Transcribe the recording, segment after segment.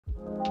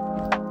Hi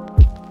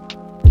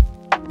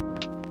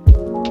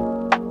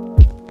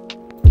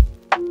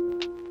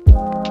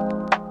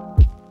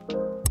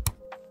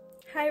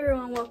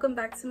everyone, welcome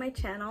back to my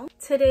channel.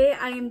 Today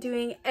I am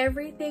doing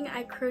everything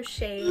I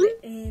crocheted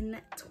in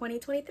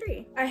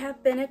 2023. I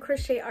have been a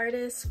crochet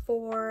artist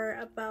for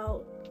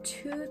about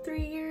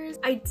 2-3 years.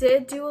 I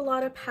did do a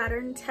lot of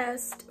pattern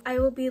tests. I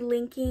will be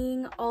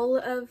linking all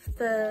of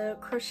the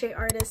crochet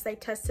artists I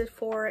tested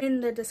for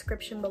in the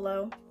description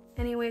below.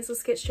 Anyways,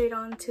 let's get straight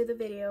on to the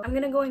video. I'm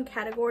gonna go in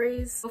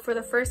categories. So for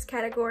the first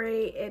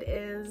category, it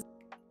is...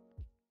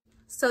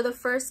 So the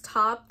first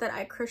top that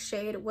I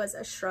crocheted was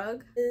a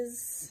shrug.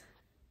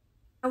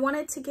 I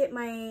wanted to get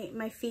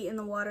my feet in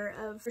the water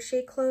of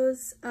crochet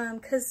clothes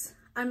because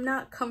I'm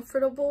not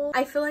comfortable.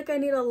 I feel like I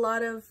need a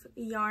lot of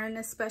yarn,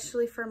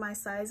 especially for my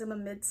size. I'm a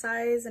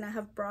mid-size and I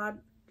have broad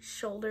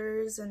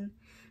shoulders and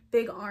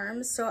big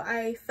arms, so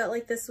I felt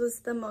like this was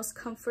the most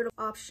comfortable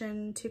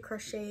option to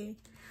crochet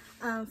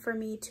for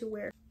me to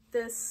wear.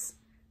 This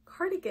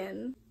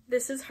cardigan,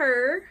 this is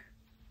her.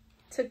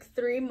 Took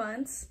 3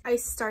 months. I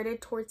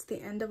started towards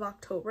the end of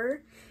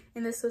October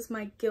and this was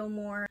my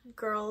Gilmore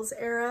Girls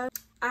era.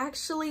 I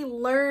actually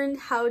learned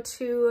how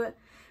to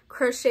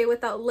crochet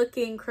without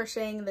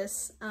crocheting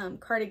this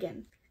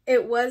cardigan.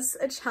 It was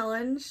a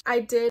challenge.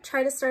 I did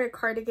try to start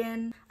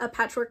a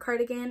patchwork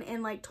cardigan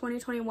in like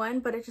 2021,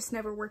 but it just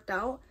never worked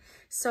out.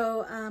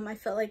 So I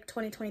felt like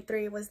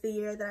 2023 was the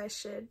year that I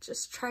should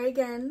just try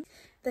again.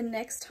 The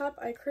next top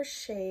I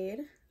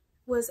crocheted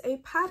was a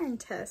pattern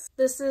test.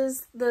 This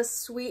is the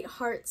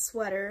Sweetheart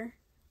Sweater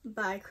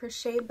by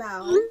Crochet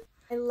Bow.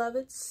 I love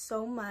it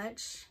so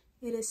much.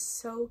 It is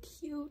so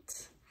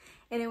cute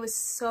and it was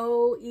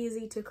so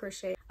easy to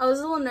crochet. I was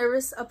a little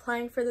nervous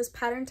applying for this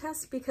pattern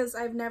test because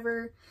I've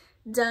never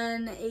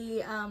done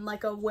a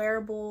like a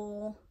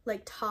wearable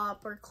like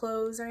top or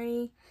clothes or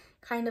any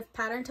kind of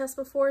pattern test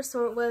before,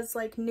 so it was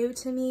like new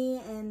to me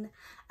and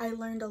I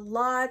learned a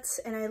lot,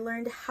 and I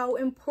learned how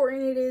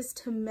important it is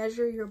to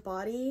measure your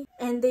body,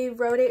 and they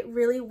wrote it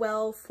really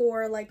well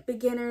for like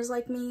beginners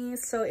like me,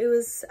 so it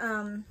was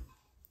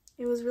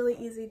really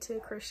easy to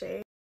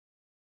crochet.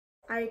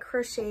 I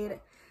crocheted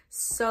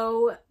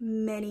so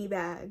many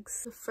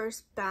bags. The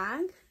first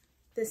bag,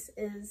 this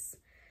is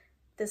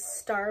the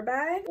star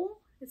bag.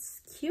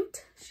 It's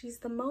cute. She's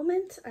the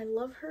moment. I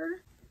love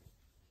her.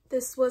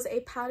 This was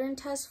a pattern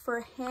test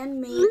for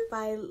Handmade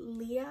by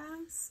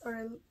Lias.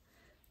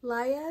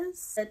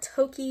 The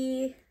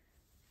Tokki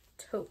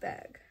Tote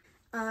bag.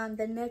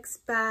 The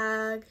next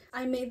bag,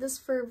 I made this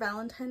for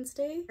Valentine's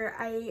Day.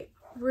 I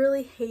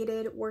really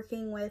hated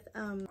working with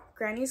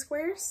granny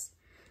squares,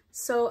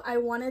 so I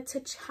wanted to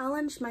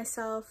challenge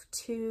myself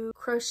to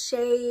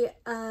crochet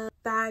a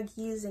bag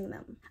using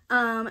them.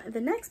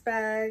 The next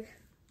bag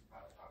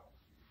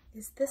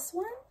is this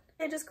one.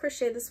 I just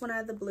crocheted this one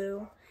out of the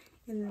blue,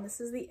 and this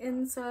is the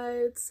inside.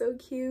 It's so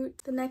cute.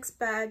 The next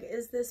bag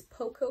is this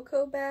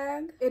Pococo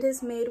bag. It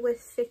is made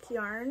with thick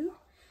yarn,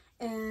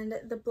 and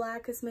the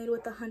black is made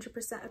with 100%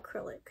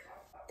 acrylic.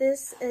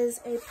 This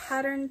is a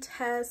pattern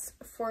test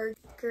for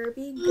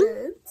Gerby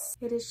Goods.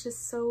 It is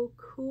just so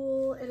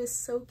cool. It is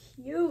so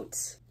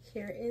cute.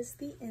 Here is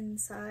the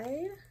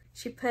inside.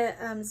 She put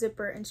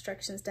zipper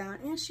instructions down,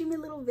 and she made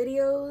little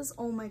videos.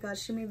 Oh my gosh,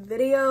 she made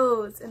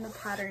videos in the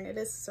pattern. It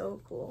is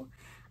so cool.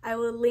 I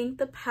will link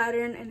the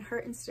pattern and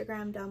her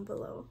Instagram down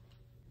below.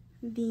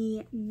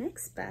 The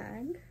next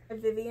bag,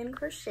 Vivian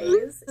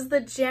Crochets, is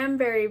the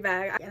Jamberry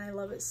Bag, and I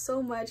love it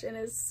so much, and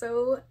it's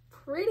so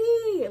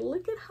pretty.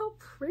 Look at how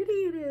pretty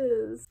it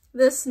is.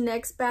 This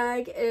next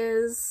bag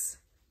is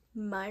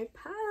my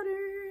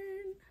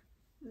pattern,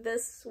 the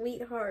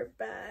Sweetheart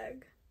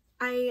Bag.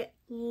 I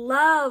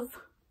love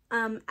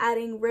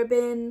adding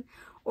ribbon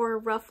or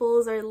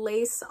ruffles or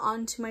lace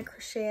onto my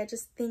crochet. I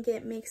just think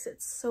it makes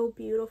it so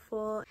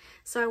beautiful.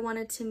 So I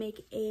wanted to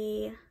make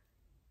a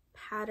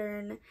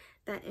pattern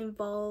that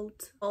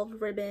involved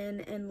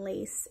ribbon and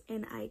lace,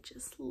 and I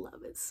just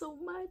love it so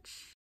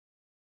much.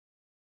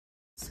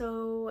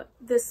 So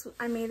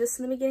I made this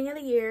in the beginning of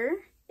the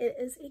year. It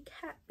is a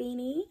cat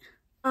beanie.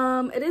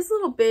 It is a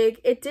little big.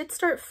 It did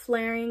start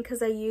flaring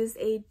because I used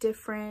a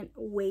different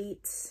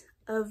weight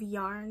of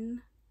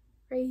yarn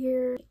right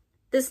here.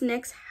 This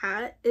next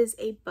hat is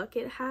a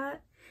bucket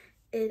hat.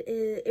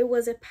 It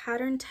was a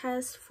pattern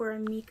test for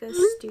Amika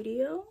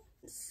Studio.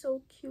 It's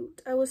so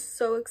cute. I was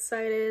so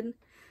excited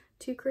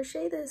to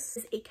crochet this.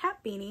 It's a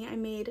cat beanie I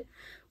made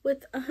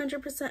with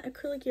 100%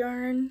 acrylic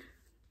yarn.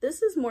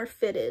 This is more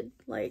fitted.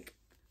 Like,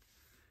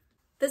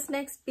 this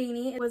next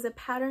beanie was a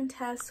pattern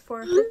test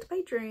for Hooked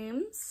by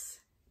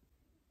Dreams.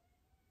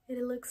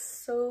 It looks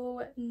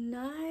so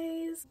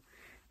nice.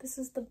 This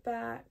is the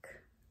back.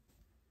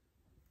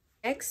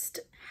 Next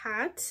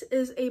hat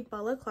is a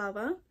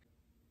balaclava.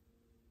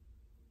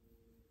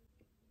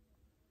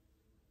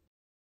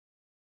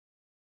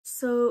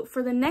 So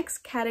for the next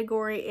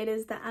category, it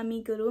is the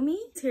Amigurumi.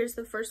 Here's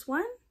the first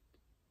one.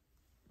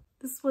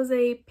 This was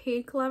a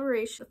paid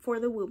collaboration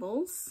for the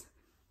Woobles.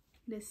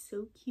 It is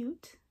so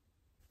cute.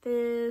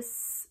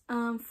 This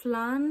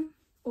Flan,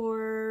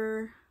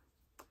 or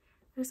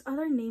There's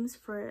other names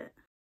for it.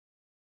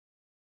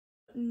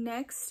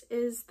 Next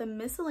is the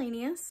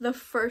Miscellaneous. The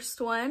first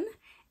one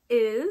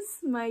is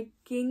my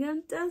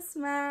Gingham desk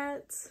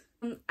mat.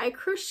 I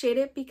crocheted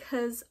it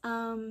because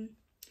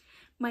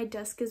my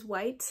desk is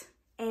white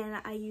and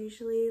I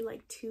usually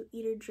like to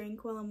eat or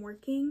drink while I'm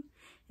working,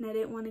 and I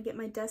didn't want to get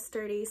my desk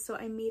dirty, so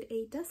I made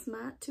a desk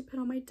mat to put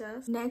on my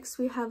desk. Next,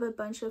 we have a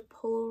bunch of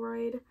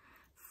Polaroid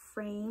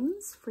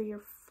frames for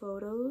your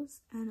photos,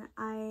 and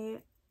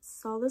I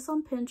saw this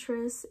on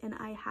Pinterest and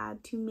I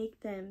had to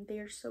make them. They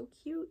are so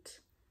cute.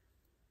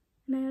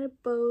 And I added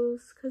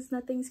bows because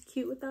nothing's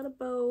cute without a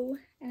bow,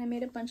 and I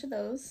made a bunch of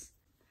those.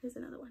 Here's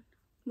another one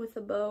with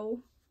a bow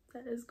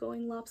that is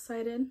going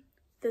lopsided.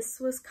 This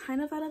was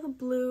kind of out of the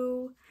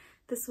blue.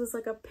 This was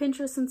like a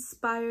Pinterest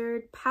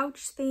inspired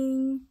pouch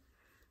thing.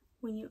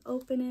 When you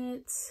open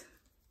it,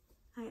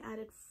 I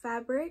added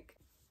fabric,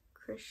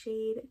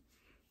 crocheted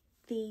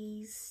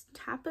these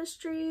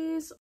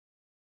tapestries.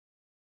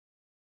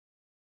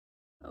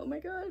 Oh my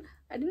god,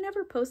 I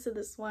never posted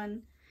this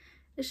one.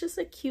 It's just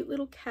a cute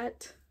little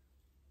cat,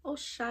 all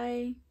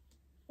shy.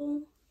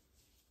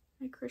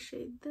 I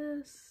crocheted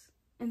this,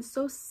 and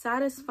so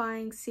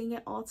satisfying seeing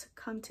it all to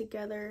come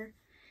together.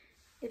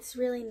 It's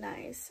really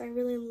nice. I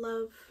really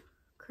love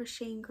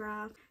crocheting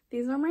craft.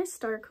 These are my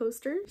star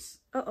coasters.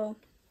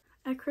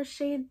 I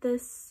crocheted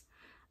this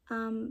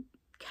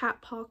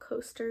cat paw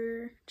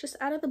coaster just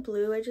out of the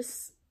blue.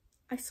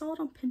 I saw it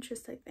on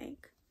Pinterest, I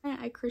think.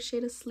 I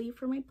crocheted a sleeve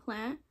for my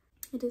plant.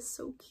 It is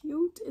so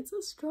cute. It's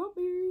a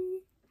strawberry.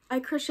 I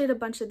crocheted a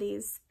bunch of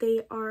these.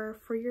 They are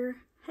for your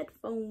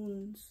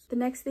headphones. The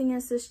next thing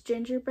is this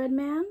gingerbread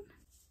man.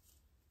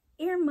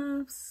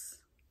 Earmuffs.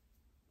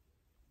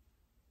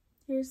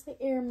 Here's the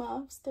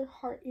earmuffs. They're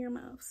heart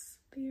earmuffs.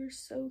 They are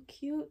so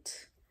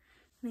cute.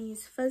 And I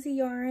used fuzzy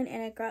yarn,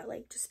 and I got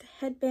like just a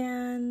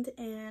headband,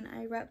 and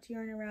I wrapped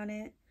yarn around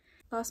it.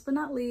 Last but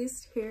not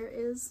least, here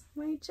is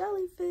my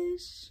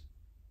jellyfish.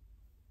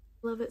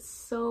 Love it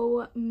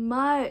so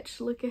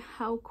much. Look at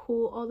how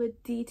cool all the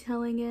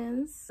detailing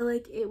is.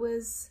 Like, it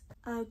was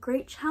a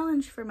great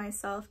challenge for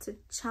myself to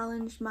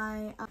challenge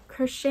my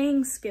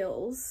crocheting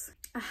skills.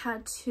 I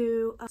had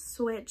to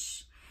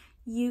switch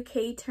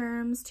UK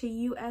terms to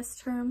US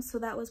terms, so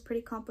that was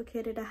pretty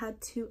complicated. I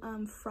had to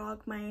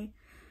frog my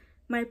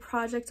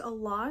project a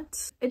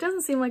lot. It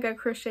doesn't seem like I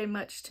crochet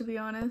much, to be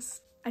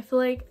honest. I feel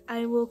like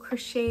I will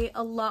crochet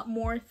a lot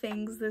more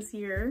things this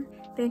year.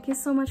 Thank you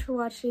so much for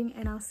watching,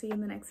 and I'll see you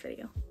in the next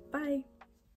video. Bye!